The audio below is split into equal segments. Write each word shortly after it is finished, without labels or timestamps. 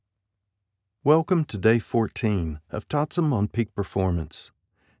Welcome to Day 14 of Totsum on Peak Performance.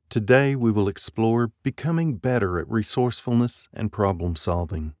 Today we will explore becoming better at resourcefulness and problem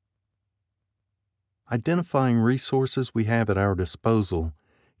solving. Identifying resources we have at our disposal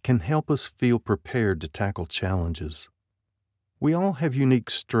can help us feel prepared to tackle challenges. We all have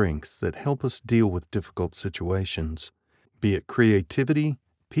unique strengths that help us deal with difficult situations, be it creativity,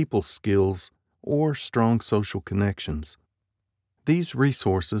 people skills, or strong social connections. These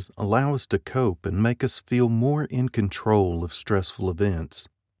resources allow us to cope and make us feel more in control of stressful events.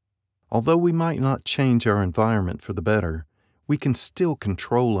 Although we might not change our environment for the better, we can still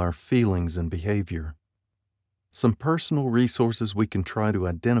control our feelings and behavior. Some personal resources we can try to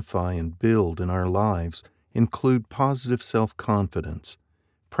identify and build in our lives include positive self-confidence,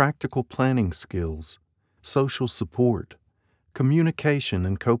 practical planning skills, social support, communication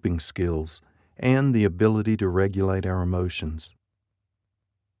and coping skills, and the ability to regulate our emotions.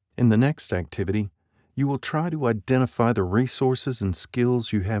 In the next activity, you will try to identify the resources and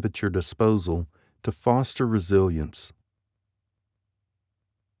skills you have at your disposal to foster resilience.